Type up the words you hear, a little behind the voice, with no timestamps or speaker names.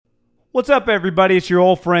What's up, everybody? It's your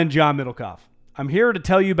old friend, John Middlecoff. I'm here to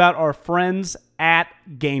tell you about our friends at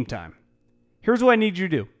Game Time. Here's what I need you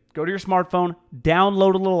to do. Go to your smartphone,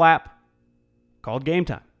 download a little app called Game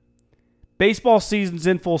Time. Baseball season's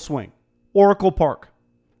in full swing. Oracle Park.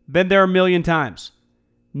 Been there a million times.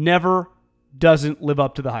 Never doesn't live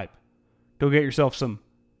up to the hype. Go get yourself some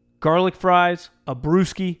garlic fries, a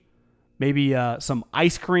brewski, maybe some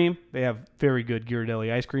ice cream. They have very good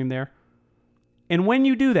Ghirardelli ice cream there. And when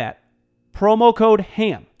you do that, promo code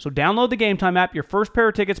HAM. So download the Game Time app. Your first pair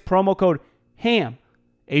of tickets, promo code HAM,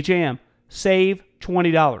 H-A-M, save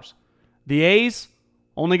 $20. The A's,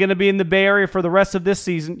 only going to be in the Bay Area for the rest of this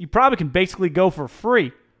season. You probably can basically go for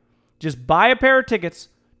free. Just buy a pair of tickets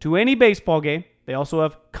to any baseball game. They also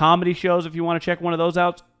have comedy shows if you want to check one of those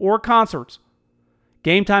out, or concerts.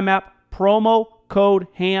 Game Time app, promo code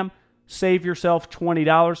HAM, save yourself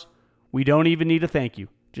 $20. We don't even need a thank you.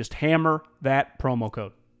 Just hammer that promo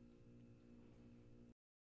code.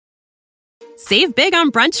 Save big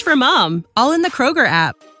on brunch for mom, all in the Kroger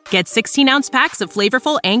app. Get 16-ounce packs of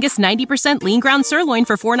flavorful Angus 90% lean ground sirloin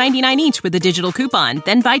for $4.99 each with a digital coupon.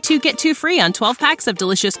 Then buy 2, get 2 free on 12 packs of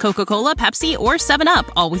delicious Coca-Cola, Pepsi, or 7-Up,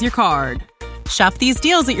 all with your card. Shop these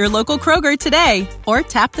deals at your local Kroger today, or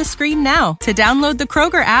tap the screen now to download the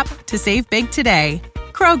Kroger app to save big today.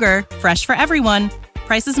 Kroger, fresh for everyone.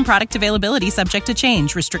 Prices and product availability subject to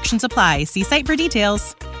change. Restrictions apply. See site for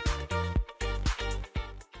details.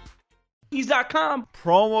 Ease.com.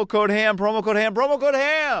 Promo code HAM, promo code HAM, promo code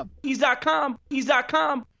HAM. Ease.com.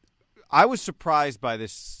 Ease.com. I was surprised by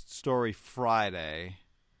this story Friday,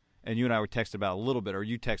 and you and I were texting about it a little bit, or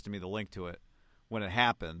you texted me the link to it when it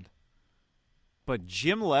happened. But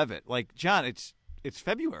Jim Leavitt, like, John, it's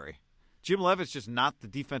February. Jim Leavitt's just not the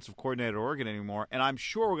defensive coordinator at Oregon anymore, and I'm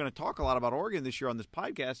sure we're going to talk a lot about Oregon this year on this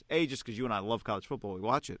podcast, A, just because you and I love college football, we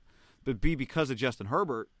watch it, but B, because of Justin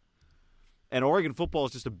Herbert. And Oregon football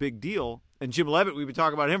is just a big deal. And Jim Leavitt, we've been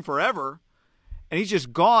talking about him forever. And he's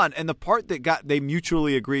just gone. And the part that they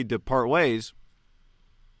mutually agreed to part ways,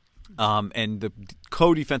 and the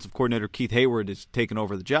co-defensive coordinator, Keith Hayward, is taking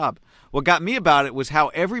over the job. What got me about it was how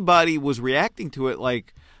everybody was reacting to it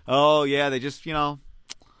like, oh, yeah, they just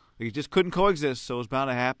couldn't coexist, so it was bound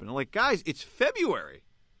to happen. I'm like, guys, it's February.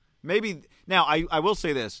 Maybe – now, I will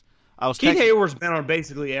say this. Keith Hayward's been on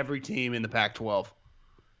basically every team in the Pac-12.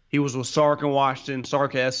 He was with Sark in Washington,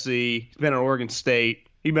 Sark SC. He's been at Oregon State.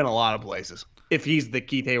 He's been a lot of places. If he's the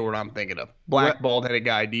Keith Hayward I'm thinking of. Black, bald-headed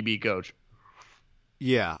guy, DB coach.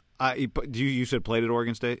 Yeah. You said played at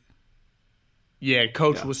Oregon State? Yeah,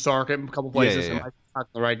 coach with Sark at a couple places. Yeah. Am I not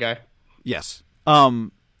the right guy? Yes.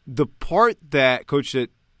 The part that coached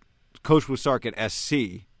with Sark at SC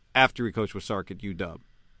after he coached with Sark at UW.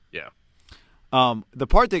 Yeah. The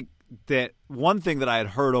part that one thing that I had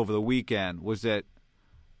heard over the weekend was that,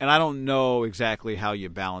 and I don't know exactly how you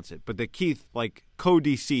balance it, but that Keith, like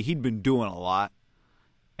co-DC, he'd been doing a lot,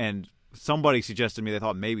 and somebody suggested to me they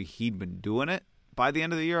thought maybe he'd been doing it by the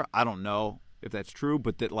end of the year. I don't know if that's true,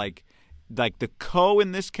 but that like the co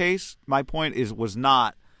in this case, my point was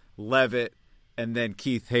not Leavitt and then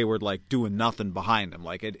Keith Hayward like doing nothing behind him.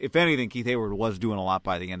 Like if anything, Keith Hayward was doing a lot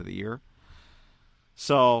by the end of the year.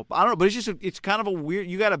 So I don't know, but it's kind of a weird.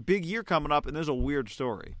 You got a big year coming up, and there's a weird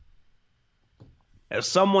story. As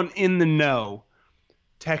someone in the know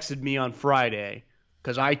texted me on Friday,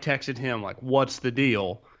 because I texted him, like, what's the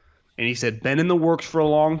deal? And he said, been in the works for a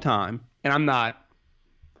long time. And I'm not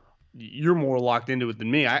 – you're more locked into it than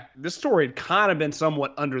me. This story had kind of been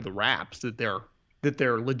somewhat under the wraps that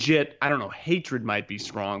they're legit. I don't know, hatred might be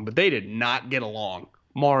strong, but they did not get along,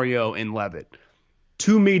 Mario and Leavitt.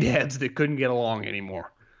 Two meatheads that couldn't get along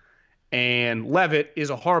anymore. And Leavitt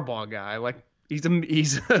is a Harbaugh guy. Like, he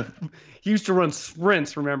used to run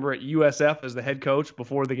sprints, remember, at USF as the head coach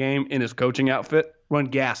before the game in his coaching outfit, run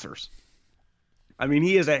gassers. I mean,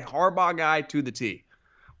 he is a Harbaugh guy to the T.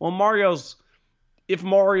 Well, Mario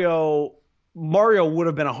would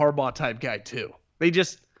have been a Harbaugh type guy too.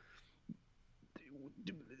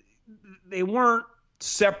 They weren't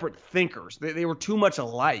separate thinkers. They were too much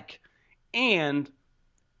alike. And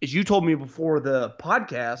as you told me before the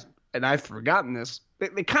podcast, and I've forgotten this,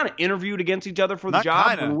 they kind of interviewed against each other for the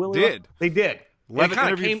job. They did. Leavitt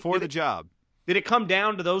interviewed for the job. Did it come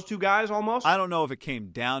down to those two guys almost? I don't know if it came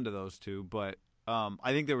down to those two, but I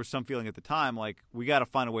think there was some feeling at the time like we got to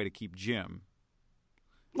find a way to keep Jim.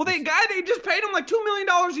 Well, they just paid him like $2 million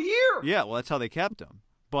a year. Yeah, well, that's how they kept him.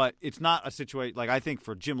 But it's not a situation like I think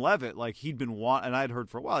for Jim Leavitt, like he'd been and I'd heard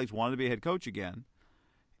for a while he's wanted to be a head coach again,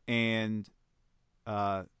 and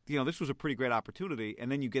this was a pretty great opportunity.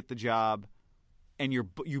 And then you get the job, and you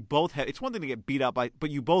both had. It's one thing to get beat up by, but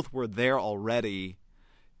you both were there already.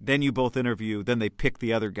 then you both interview, then they pick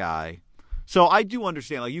the other guy. So I do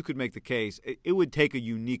understand. Like, you could make the case. It would take a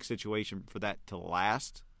unique situation for that to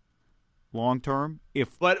last long term.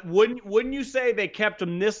 But wouldn't you say they kept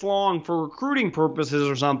him this long for recruiting purposes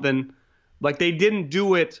or something? Like, they didn't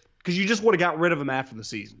do it because you just would have got rid of him after the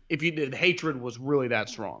season if the hatred was really that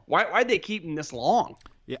strong. Why'd they keep him this long?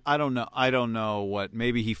 Yeah, I don't know. I don't know what.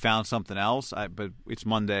 Maybe he found something else. But it's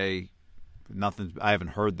Monday. Nothing. I haven't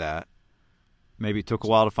heard that. Maybe it took a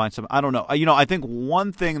while to find something. I don't know. I think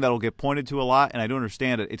one thing that'll get pointed to a lot, and I don't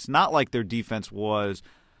understand it. It's not like their defense was.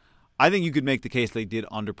 I think you could make the case they did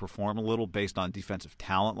underperform a little based on defensive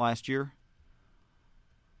talent last year.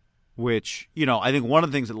 Which, I think one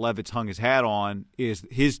of the things that Levitt's hung his hat on is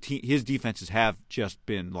his defenses have just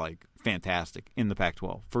been like fantastic in the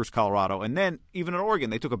Pac-12. First Colorado, and then even in Oregon,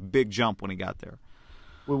 they took a big jump when he got there.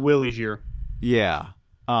 With Willie's year. Yeah.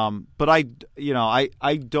 But I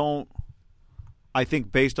don't. I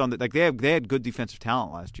think based on they had good defensive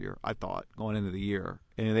talent last year. I thought going into the year,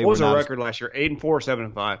 and what was their record last year?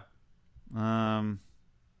 8-4, 7-5.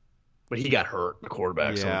 But he got hurt, the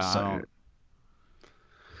quarterback. Yeah.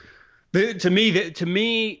 To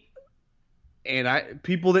me, and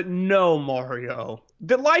people that know Mario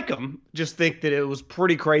that like him just think that it was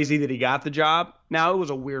pretty crazy that he got the job. Now, it was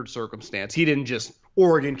a weird circumstance. He didn't just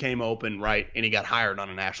Oregon came open, right, and he got hired on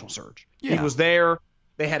a national search. Yeah. He was there.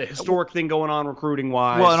 They had a historic thing going on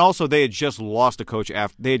recruiting-wise. Well, and also they had just lost a coach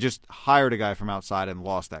after they had just hired a guy from outside and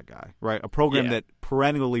lost that guy, right? A program that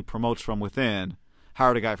perennially promotes from within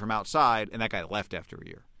hired a guy from outside, and that guy left after a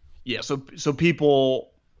year. Yeah, so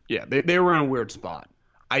people, they were in a weird spot.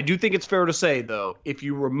 I do think it's fair to say, though, if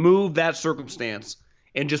you remove that circumstance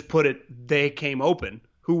and just put it, they came open,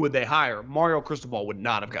 who would they hire? Mario Cristobal would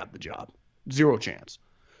not have got the job. Zero chance.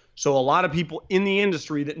 So a lot of people in the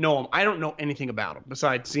industry that know him, I don't know anything about him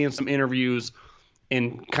besides seeing some interviews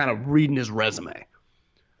and kind of reading his resume.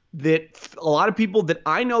 That a lot of people that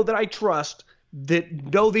I know that I trust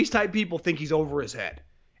that know these type of people think he's over his head.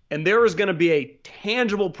 And there is going to be a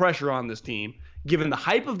tangible pressure on this team given the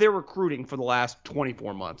hype of their recruiting for the last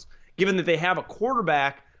 24 months, given that they have a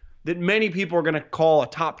quarterback that many people are going to call a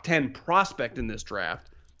top 10 prospect in this draft,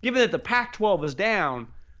 given that the Pac-12 is down,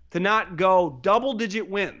 to not go double-digit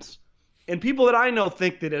wins. And people that I know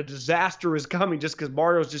think that a disaster is coming just because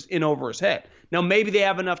Mario's just in over his head. Now, maybe they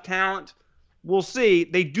have enough talent. We'll see.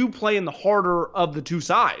 They do play in the harder of the two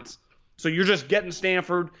sides. So you're just getting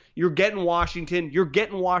Stanford. You're getting Washington. You're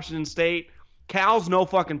getting Washington State. Cal's no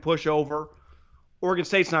fucking pushover. Oregon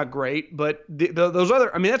State's not great. But those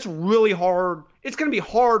other – that's really hard. It's going to be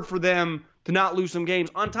hard for them to not lose some games.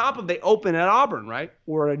 On top of they open at Auburn, right?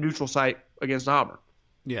 Or at a neutral site against Auburn.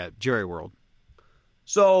 Yeah, Jerry World.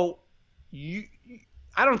 So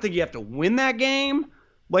I don't think you have to win that game.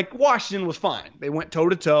 Like, Washington was fine. They went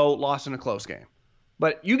toe-to-toe, lost in a close game.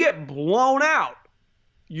 But you get blown out,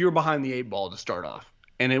 you're behind the eight ball to start off.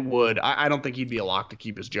 And it would – I don't think he'd be a lock to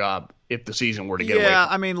keep his job if the season were to get away.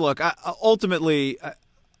 Yeah, look, ultimately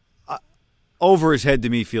over his head to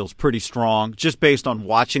me feels pretty strong just based on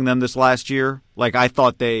watching them this last year. Like, I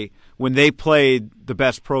thought when they played the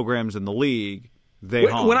best programs in the league –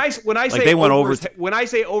 when I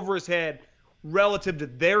say over his head, relative to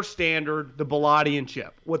their standard, the Bilotti and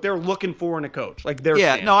Chip, what they're looking for in a coach, like their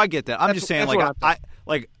standard. No, I get that. I'm just saying,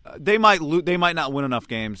 they might not win enough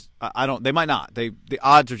games. They might not. The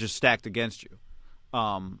odds are just stacked against you.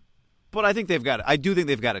 But I think I do think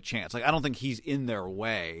they've got a chance. Like, I don't think he's in their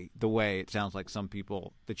way the way it sounds like some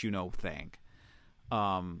people that think.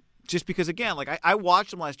 Just because, again, like I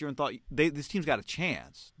watched them last year and thought this team's got a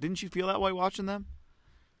chance. Didn't you feel that way watching them?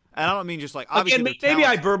 And I don't mean just like obviously. Again, maybe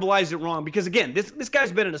I verbalized it wrong because, again, this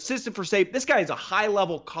guy's been an assistant for Saban. This guy is a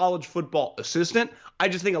high-level college football assistant. I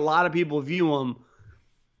just think a lot of people view him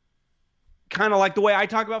kind of like the way I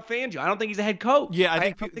talk about Fangio. I don't think he's a head coach. Yeah, I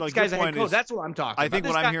think this guy's a head coach. That's what I'm talking about. I think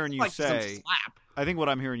what I'm hearing you say. I think what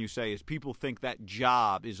I'm hearing you say is people think that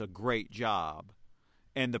job is a great job.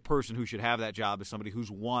 And the person who should have that job is somebody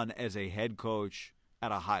who's won as a head coach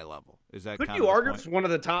at a high level. Is that Couldn't you argue it's one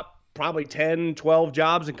of the top probably 10, 12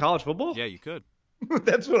 jobs in college football? Yeah, you could.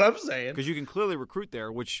 That's what I'm saying. Because you can clearly recruit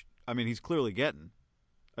there, which, he's clearly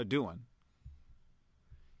doing.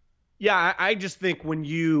 Yeah, I just think when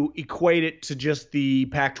you equate it to just the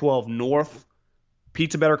Pac-12 North,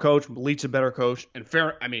 Pete's a better coach, Leach's a better coach, and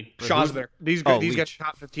Shaw's a better. These guys are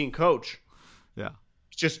top 15 coach. Yeah.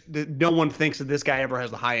 Just no one thinks that this guy ever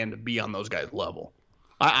has the high end to be on those guys' level.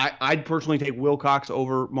 I'd personally take Wilcox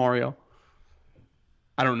over Mario.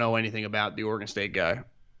 I don't know anything about the Oregon State guy,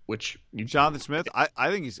 Jonathan Smith.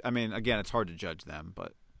 I think he's. Again, it's hard to judge them,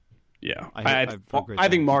 but Yeah, I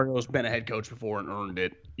think Mario's been a head coach before and earned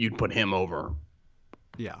it. You'd put him over,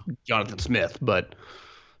 Jonathan Smith. But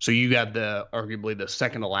so you got arguably the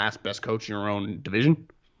second to last best coach in your own division.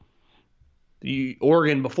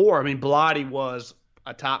 Oregon before, I mean, Bellotti was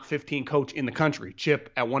a top 15 coach in the country.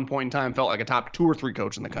 Chip at one point in time felt like a top 2 or 3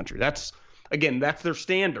 coach in the country. That's their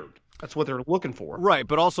standard. That's what they're looking for. Right,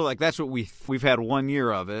 but also like that's what we've had 1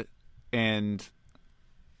 year of it, and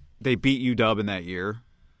they beat UW in that year.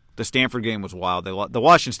 The Stanford game was wild. The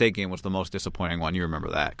Washington State game was the most disappointing one. You remember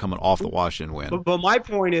that, coming off the Washington win. But my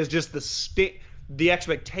point is just the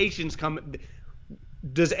expectations come.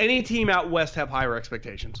 Does any team out west have higher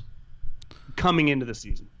expectations coming into the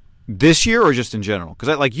season? This year or just in general?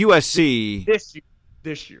 Because like USC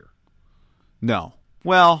this year. No.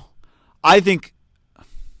 Well, I think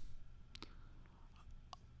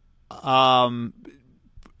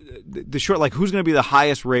the short, like, who's going to be the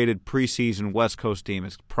highest rated preseason West Coast team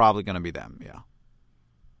is probably going to be them. Yeah.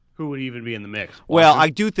 Who would even be in the mix?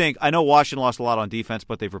 Washington? Well, I know Washington lost a lot on defense,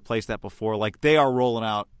 but they've replaced that before. Like, they are rolling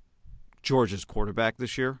out Georgia's quarterback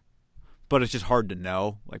this year, but it's just hard to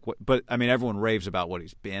know. Like, what? But I mean, everyone raves about what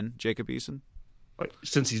he's been, Jacob Eason,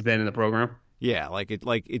 since he's been in the program. Yeah,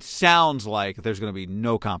 it sounds like there's going to be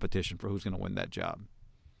no competition for who's going to win that job.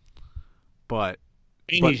 But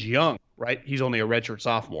he's young, right? He's only a redshirt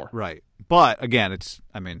sophomore. Right. But again,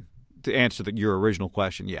 to answer your original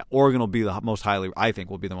question, yeah, Oregon will be the most highly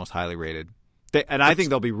rated. I think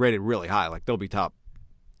they'll be rated really high. Like, they'll be top.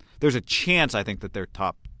 There's a chance, I think, that they're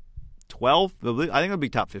top 12. I think they'll be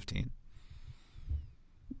top 15.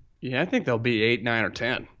 Yeah, I think they'll be 8, 9, or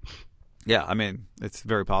 10. Yeah, I mean, it's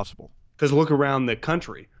very possible. Because look around the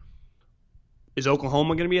country. Is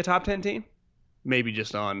Oklahoma going to be a top 10 team? Maybe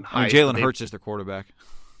just on high. Jalen Hurts is their quarterback.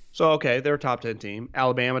 So, okay, they're a top 10 team.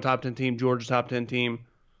 Alabama, top 10 team. Georgia, top 10 team.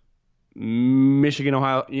 Michigan,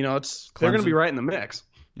 Ohio. They're going to be right in the mix.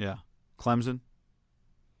 Yeah. Clemson,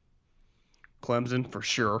 for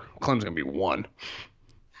sure. Clemson's going to be 1.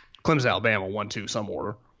 Clemson, Alabama, 1, 2, some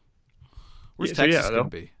order. Where's Texas going to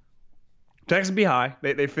be? Texas will be high.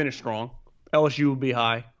 They finished strong. LSU will be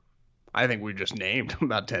high. I think we just named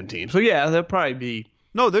about 10 teams. So, yeah, they'll probably be.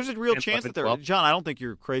 No, there's a real chance that they're – John, I don't think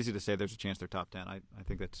you're crazy to say there's a chance they're top 10. I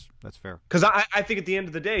think that's fair. Because I think at the end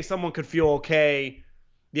of the day, someone could feel, okay,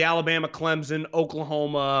 the Alabama, Clemson,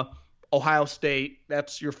 Oklahoma, Ohio State,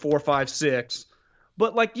 that's your 4, 5, 6.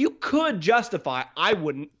 But, like, you could justify – I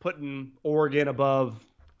wouldn't – putting Oregon above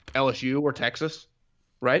LSU or Texas,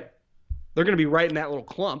 right? They're going to be right in that little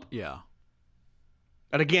clump. Yeah.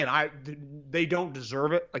 And, again, they don't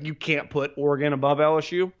deserve it. Like, you can't put Oregon above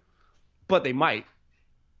LSU, but they might.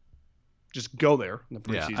 Just go there in the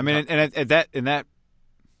preseason. Yeah, I mean, and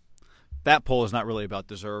that poll is not really about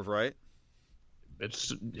deserve, right?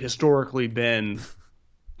 It's historically been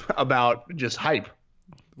about just hype,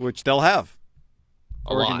 which they'll have.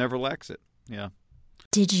 Oregon never lacks it. Yeah.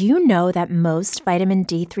 Did you know that most vitamin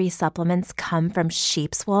D3 supplements come from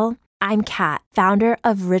sheep's wool? I'm Kat, founder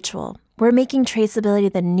of Ritual. We're making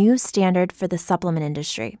traceability the new standard for the supplement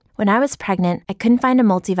industry. When I was pregnant, I couldn't find a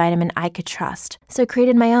multivitamin I could trust, so I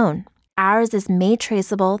created my own. Ours is made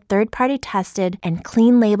traceable, third-party tested, and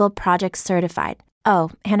clean label project certified.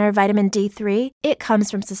 Oh, and our vitamin D3? It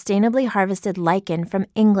comes from sustainably harvested lichen from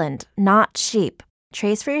England, not sheep.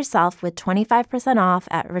 Trace for yourself with 25% off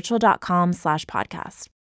at ritual.com/podcast.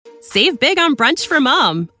 Save big on brunch for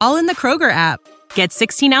mom, all in the Kroger app. Get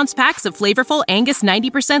 16-ounce packs of flavorful Angus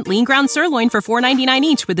 90% lean ground sirloin for $4.99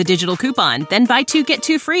 each with a digital coupon. Then buy 2, get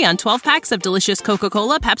 2 free on 12 packs of delicious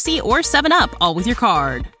Coca-Cola, Pepsi, or 7-Up, all with your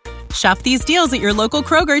card. Shop these deals at your local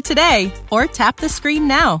Kroger today, or tap the screen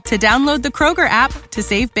now to download the Kroger app to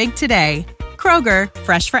save big today. Kroger,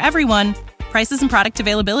 fresh for everyone. Prices and product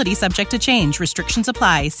availability subject to change. Restrictions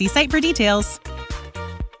apply. See site for details.